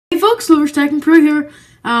vlog, Silver Stacking Pro here,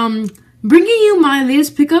 bringing you my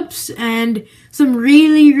latest pickups and some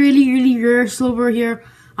really rare silver here.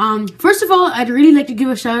 First of all, I'd really like to give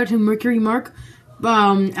a shout out to Mercury Mark.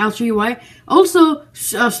 I'll show you why. Also,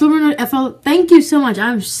 Silver FL, thank you so much.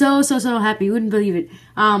 I'm so happy. You wouldn't believe it.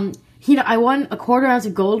 I won a 1/4 ounce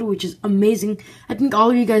of gold, which is amazing. I think all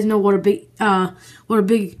of you guys know what a big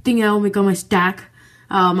thing that will make on my stack,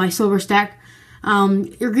 my silver stack.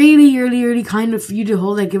 Really kind of you to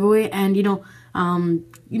hold that giveaway, and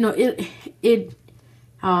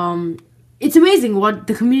it's amazing what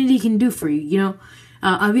the community can do for you.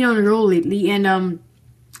 I've been on a roll lately, and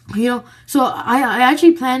so I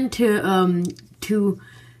actually plan to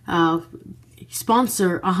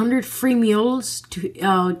sponsor 100 free meals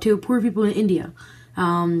to poor people in India.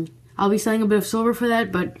 I'll be selling a bit of silver for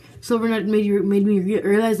that, but SilverNut made me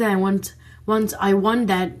realize that, and once I won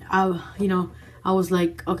that, I was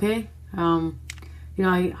like, okay, I've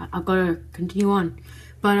got to continue on.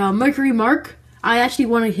 But Mercury Mark, I actually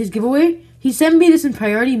won his giveaway. He sent me this in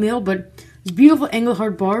priority mail, but this beautiful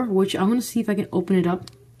Engelhard bar, which I'm gonna see if I can open it up,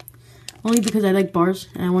 only because I like bars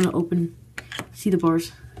and I want to see the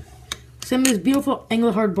bars. Sent me this beautiful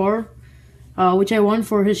Engelhard bar, which I won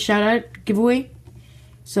for his shout out giveaway.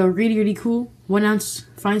 So really cool. 1 ounce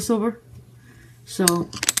fine silver. So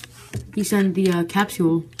he sent the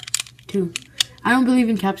capsule too. I don't believe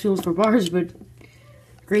in capsules for bars, but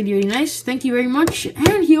really nice. Thank you very much.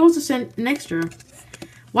 And he also sent an extra.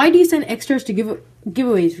 Why do you send extras to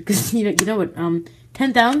giveaways? Because you know what?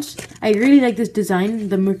 10th ounce. I really like this design,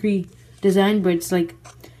 the Mercury design, but it's like,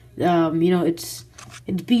 it's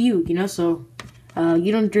BU, so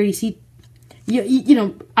you don't really see.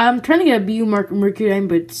 I'm trying to get a BU Mercury design,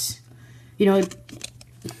 but it's,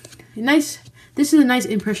 nice. This is a nice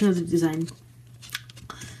impression of the design.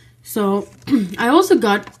 So I also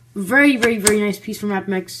got very nice piece from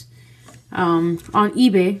AppMex on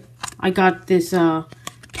eBay. I got this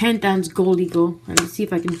 10th ounce gold eagle, and let's see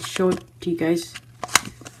if I can show it to you guys.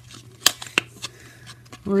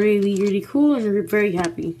 Really cool, and we're very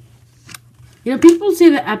happy. People say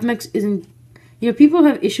that AppMex isn't. People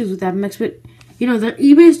have issues with AppMex, but their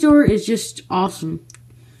eBay store is just awesome.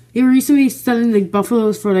 They were recently selling like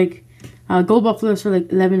buffaloes for like gold buffaloes for like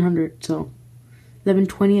 1,100, so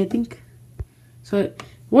 1120 I think. So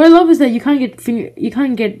what I love is that you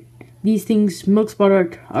can't get these things milk spot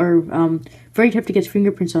are very tough to get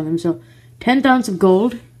fingerprints on them. So 10th ounce of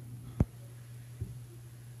gold,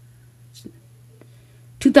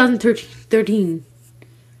 2013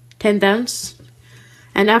 10th ounce,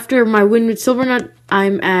 and after my win with SilverNut,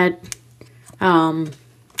 I'm at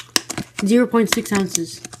 0.6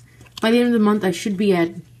 ounces. By the end of the month, I should be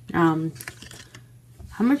at how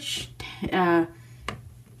much?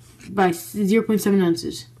 By 0.7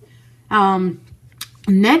 ounces.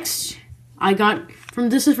 Next, I got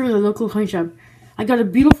this is from the local coin shop. I got a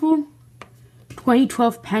beautiful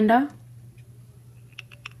 2012 Panda.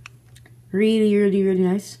 Really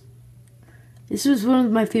nice. This is one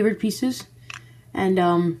of my favorite pieces, and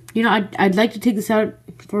I'd like to take this out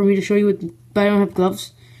for me to show you, but I don't have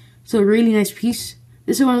gloves. So a really nice piece.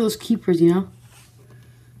 This is one of those keepers,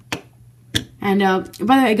 And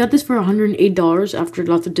by the way, I got this for $108 after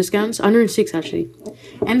lots of discounts. 106 actually.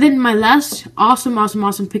 And then my last awesome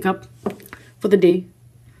pickup for the day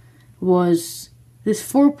was this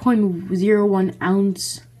 4.01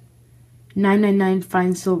 ounce 999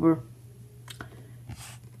 fine silver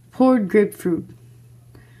poured grapefruit.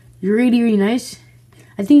 Really nice.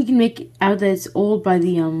 I think you can make out that it's old by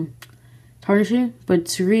the tarnishing, but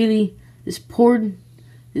it's really it's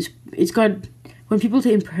got. When people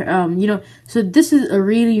say, so this is a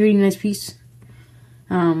really nice piece.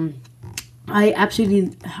 I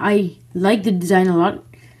like the design a lot.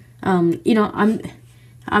 I'm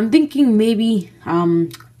thinking maybe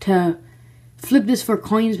to flip this for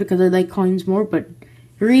coins because I like coins more, but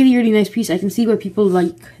really nice piece. I can see why people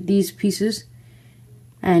like these pieces.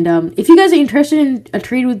 And if you guys are interested in a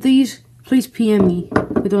trade with these, please PM me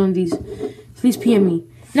with one of these. Please PM me.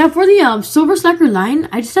 Now for the Silver Stacker line,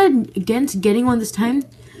 I decided against getting one this time,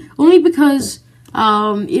 only because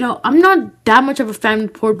I'm not that much of a fan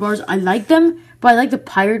of poured bars. I like them, but I like the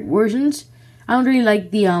pirate versions. I don't really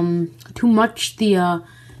like the too much the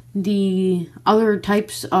other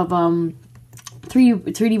types of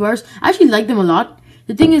 3D bars. I actually like them a lot.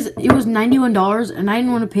 The thing is, it was $91, and I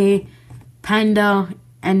didn't want to pay Panda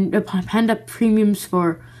and Panda premiums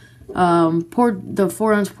for the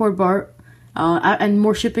 4 ounce poured bar. And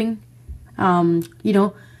more shipping. I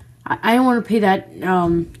don't want to pay that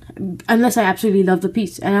unless I absolutely love the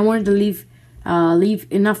piece, and I wanted to leave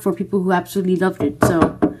enough for people who absolutely loved it.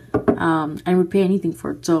 So and would pay anything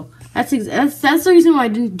for it. So That's the reason why I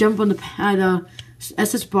didn't jump on the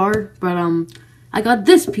SS bar. But I got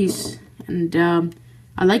this piece, and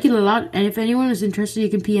I like it a lot. And if anyone is interested, you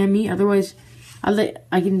can PM me. Otherwise, I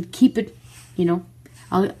can keep it. You know,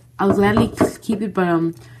 I'll gladly keep it.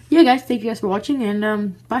 But yeah, guys, thank you guys for watching,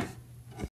 and bye.